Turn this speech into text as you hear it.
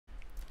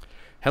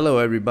Hello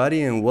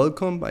everybody and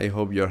welcome. I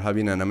hope you're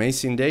having an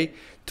amazing day.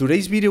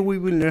 Today's video we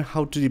will learn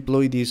how to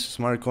deploy this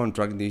smart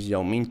contract, this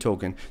Yaomin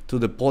token, to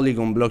the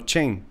Polygon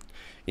blockchain.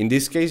 In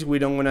this case we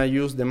don't gonna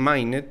use the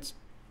mainnet,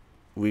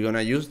 we're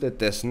gonna use the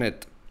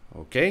testnet.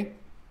 Okay?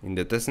 In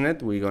the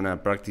testnet we're gonna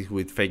practice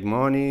with fake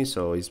money,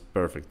 so it's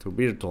perfect, to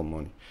virtual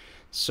money.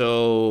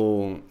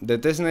 So the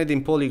testnet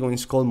in Polygon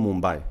is called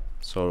Mumbai.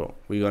 So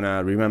we're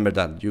gonna remember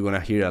that. You're gonna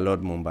hear a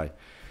lot Mumbai.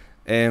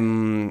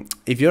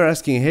 If you're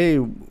asking, hey,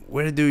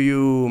 where do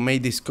you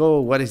make this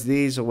code, what is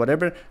this or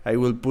whatever, I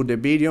will put a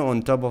video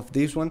on top of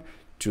this one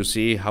to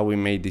see how we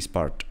made this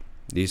part,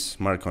 this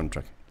smart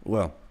contract.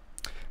 Well,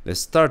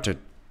 let's start it.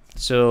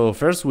 So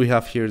first we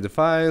have here the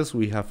files,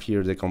 we have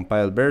here the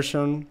compiled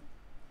version,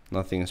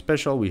 nothing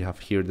special. We have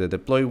here the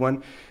deploy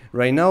one.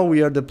 Right now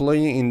we are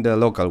deploying in the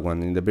local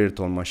one, in the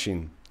virtual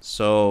machine.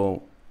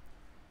 So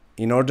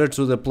in order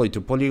to deploy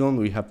to Polygon,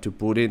 we have to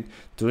put it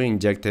to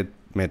injected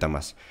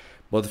Metamask.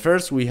 But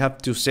first we have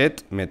to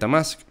set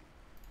Metamask.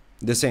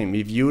 The same,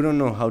 if you don't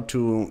know how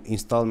to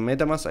install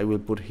Metamask, I will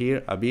put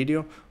here a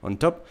video on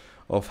top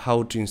of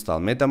how to install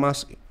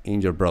Metamask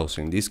in your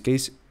browser, in this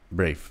case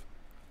Brave.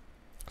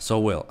 So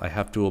well, I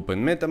have to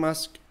open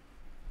Metamask.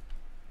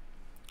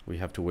 We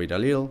have to wait a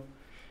little.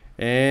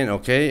 And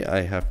okay,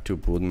 I have to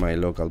put my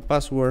local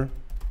password.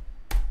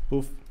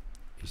 Poof,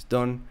 it's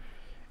done.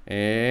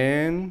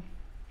 And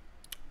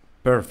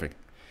perfect.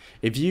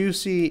 If you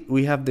see,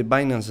 we have the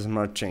Binance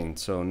Smart Chain,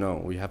 so no,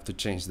 we have to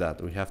change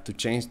that. We have to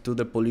change to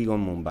the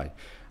Polygon Mumbai.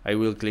 I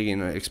will click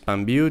in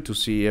expand view to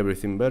see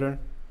everything better.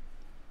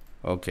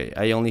 Okay,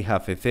 I only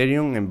have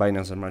Ethereum and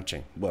Binance Smart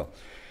Chain. Well,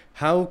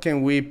 how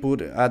can we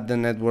put at the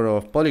network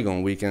of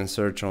Polygon? We can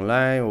search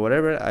online or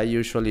whatever. I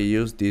usually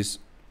use this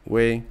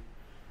way.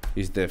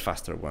 It's the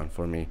faster one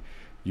for me.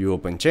 You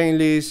open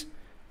Chainlist,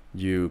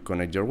 you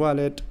connect your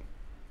wallet.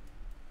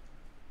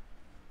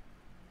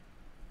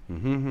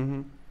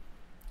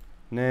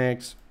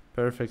 Next,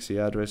 perfect, see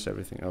address,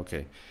 everything,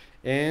 okay.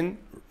 And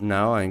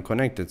now I'm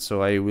connected,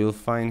 so I will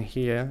find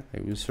here, I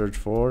will search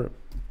for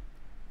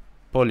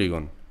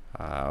Polygon.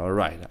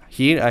 Alright,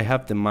 here I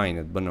have the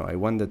mainnet, but no, I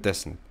want the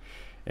testnet.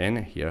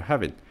 And here I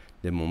have it,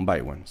 the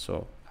Mumbai one.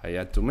 So I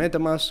add to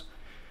Metamask.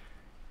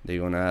 They're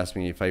gonna ask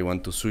me if I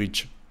want to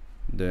switch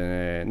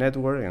the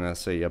network, and I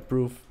say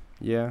approve.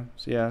 Yeah,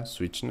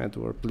 switch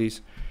network,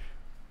 please.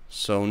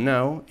 So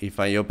now, if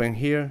I open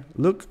here,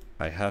 look,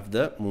 I have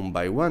the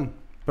Mumbai one.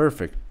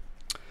 Perfect.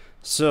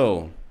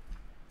 So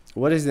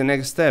what is the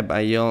next step?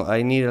 I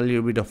need a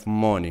little bit of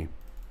money.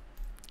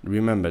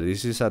 Remember,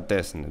 this is a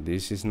testnet,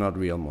 this is not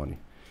real money.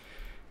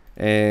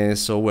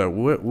 So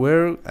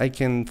where I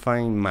can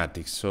find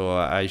Matic? So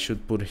I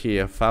should put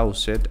here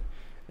faucet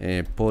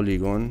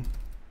Polygon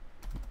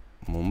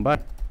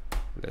Mumbai.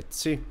 Let's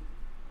see.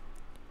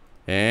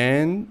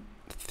 And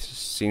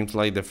seems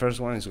like the first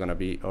one is gonna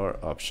be our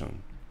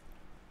option.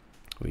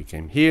 We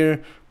came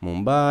here,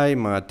 Mumbai,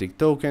 Matic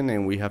token,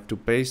 and we have to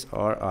paste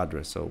our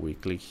address. So we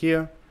click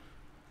here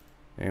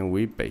and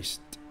we paste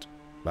it.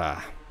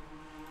 Bah.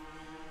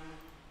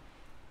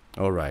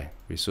 Alright,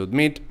 we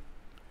submit.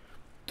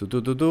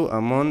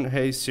 I'm on,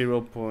 hey,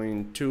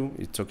 0.2.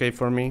 It's okay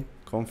for me.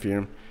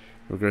 Confirm.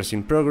 Regress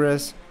in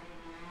progress.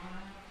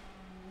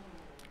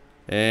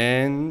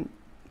 And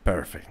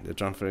perfect. The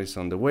transfer is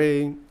on the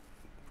way.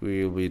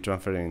 We will be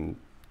transferring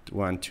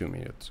 1-2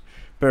 minutes.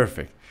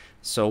 Perfect.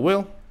 So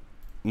well,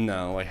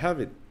 now I have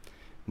it.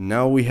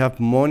 Now we have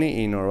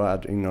money in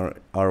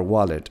our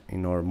wallet,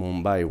 in our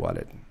Mumbai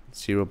wallet,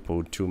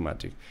 0.2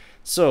 Matic.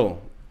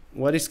 So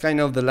what is kind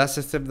of the last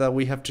step that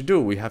we have to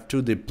do? We have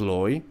to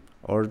deploy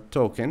our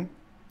token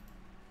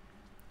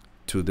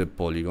to the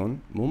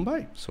Polygon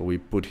Mumbai. So we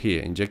put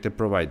here injected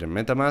provider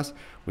Metamask.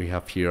 We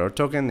have here our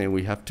token, and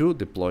we have to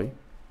deploy.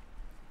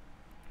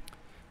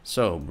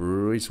 So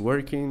brew is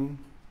working.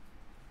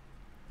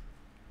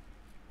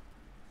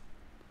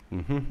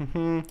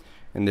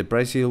 And the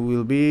price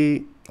will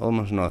be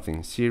almost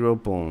nothing,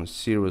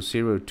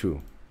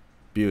 0.002.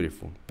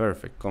 Beautiful,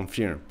 perfect,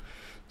 confirm.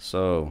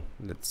 So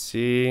let's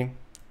see,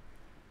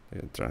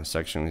 the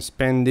transaction is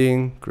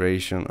pending,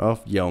 creation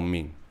of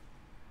Yaomin.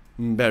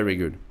 Very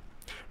good.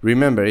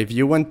 Remember, if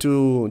you want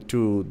to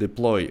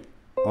deploy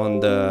on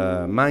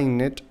the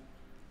mainnet,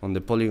 on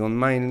the Polygon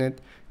mainnet,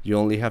 you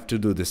only have to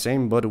do the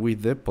same but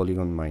with the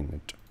Polygon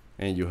mainnet,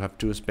 and you have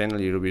to spend a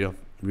little bit of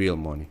real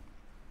money.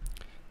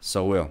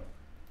 So well,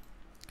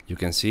 you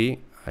can see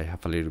I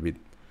have a little bit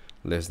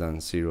less than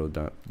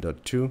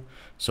 0.2.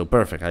 So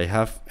perfect, I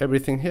have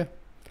everything here.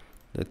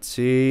 Let's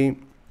see,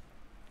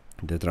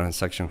 the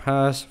transaction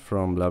hash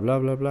from blah blah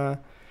blah blah,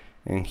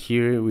 and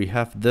here we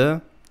have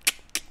the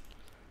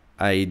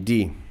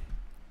ID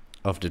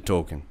of the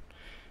token.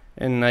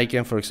 And I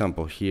can, for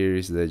example, here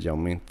is the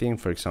Yaomin thing.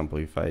 For example,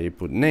 if I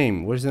put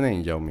name, where's the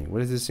name? Yaomin.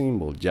 What is the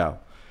symbol? Yao.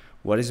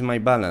 What is my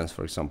balance?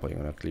 For example, I'm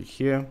gonna click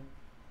here,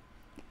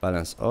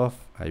 balance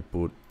off. I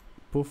put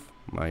poof,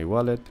 my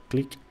wallet,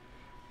 click.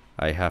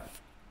 I have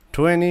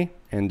 20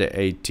 and the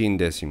 18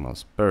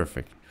 decimals.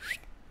 Perfect.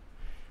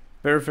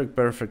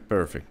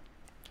 Perfect.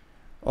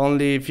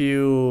 Only a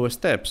few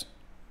steps.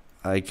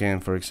 I can,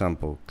 for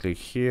example, click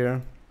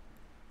here.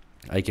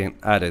 I can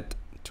add it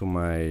to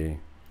my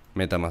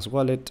Metamask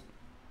wallet.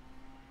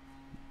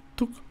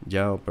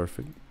 Yao,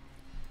 perfect.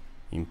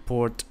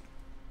 Import.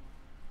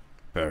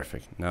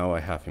 Perfect. Now I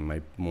have in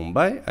my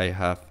Mumbai, I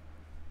have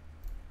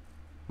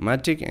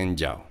Matic and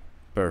Yao.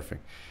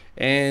 Perfect.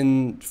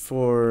 And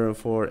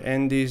for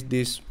end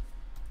this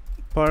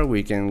part,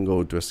 we can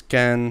go to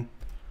scan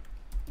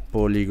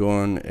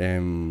Polygon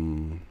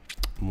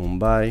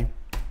Mumbai.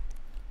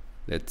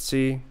 Let's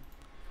see.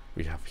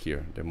 We have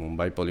here the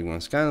Mumbai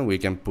Polygon scan. We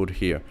can put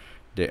here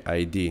the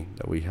ID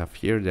that we have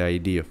here, the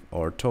ID of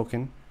our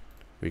token.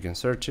 We can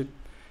search it,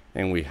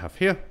 and we have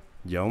here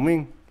Yao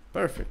Ming.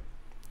 Perfect.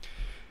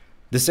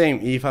 The same,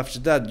 if after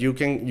that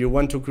you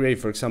want to create,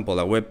 for example,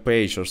 a web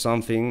page or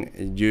something,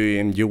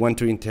 you want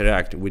to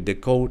interact with the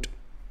code.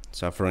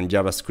 So from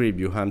JavaScript,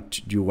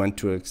 you want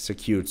to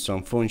execute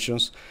some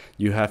functions,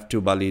 you have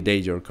to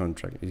validate your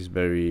contract. It's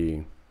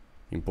very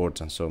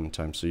important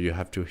sometimes. So you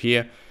have to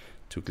here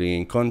to click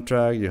in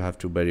contract, you have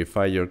to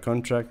verify your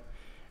contract,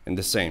 and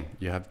the same,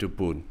 you have to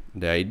put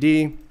the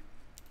ID,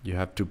 you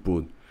have to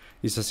put,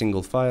 it's a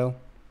single file,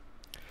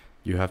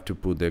 you have to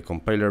put the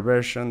compiler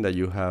version that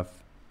you have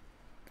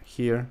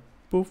here.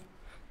 Poof,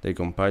 the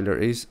compiler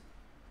is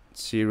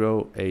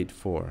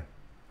 084,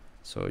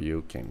 so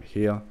you came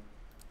here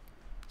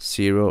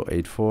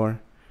 084,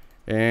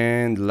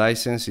 and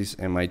license is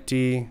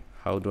MIT.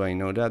 How do I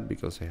know that?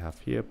 Because I have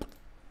here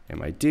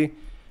MIT.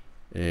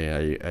 I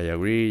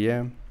agree,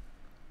 yeah.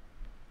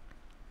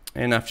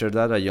 And after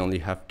that, I only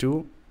have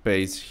to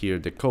paste here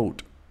the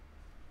code.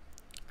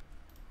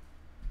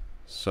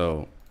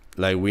 So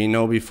like we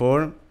know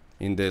before,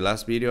 in the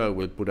last video, I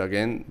will put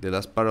again the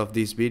last part of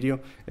this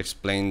video,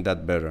 explain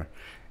that better.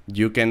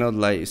 You cannot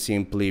like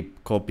simply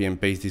copy and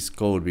paste this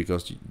code,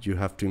 because you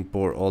have to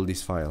import all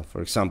this file.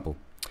 For example,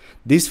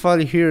 this file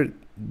here,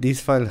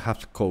 this file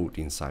has code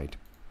inside,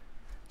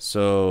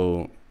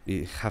 so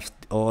it has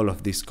all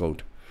of this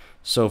code.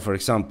 So for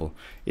example,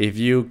 if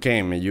you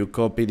came and you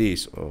copy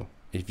this, or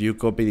if you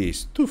copy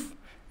this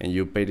and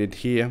you paste it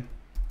here,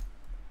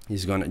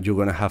 you're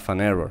gonna have an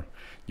error.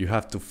 You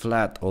have to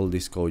flat all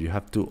this code. You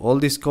have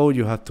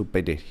to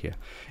paste it here.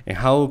 And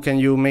how can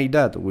you make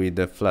that? With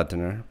the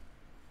flattener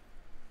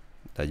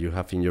that you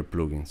have in your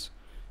plugins.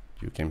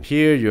 You come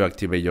here, you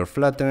activate your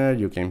flattener,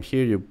 you came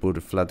here, you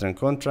put flatten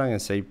contract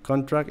and save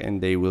contract,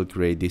 and they will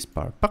create this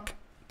part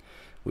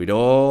with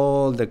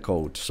all the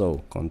code.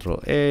 So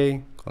Control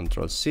A,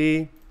 Control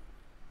C,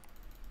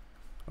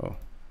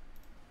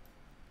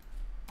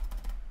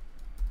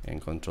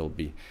 and Control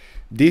B.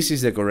 This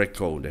is the correct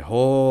code, the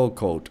whole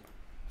code.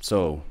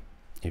 So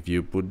if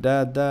you put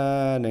that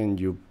and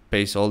you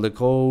paste all the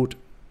code,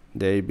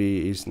 the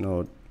AB is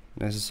not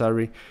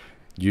necessary.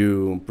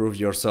 You prove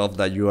yourself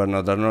that you are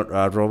not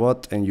a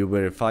robot, and you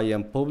verify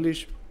and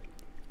publish,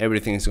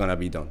 everything is gonna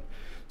be done.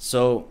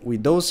 So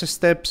with those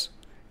steps,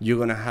 you're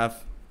gonna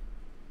have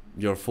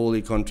your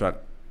fully contract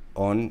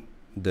on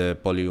the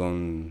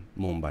Polygon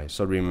Mumbai.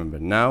 So remember,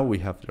 now we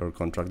have our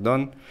contract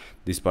done.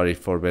 This part is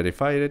for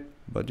verified,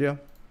 but yeah,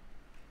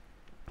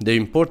 the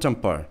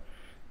important part,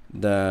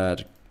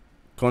 that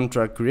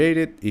contract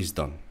created, is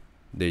done,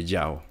 the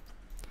Yao.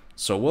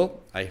 So well,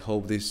 I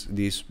hope this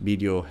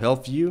video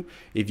helped you.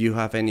 If you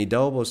have any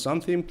doubt or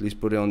something, please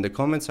put it on the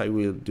comments. I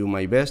will do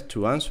my best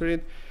to answer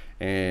it.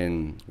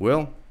 And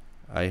well,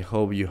 I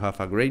hope you have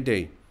a great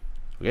day.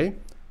 Okay,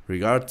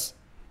 regards.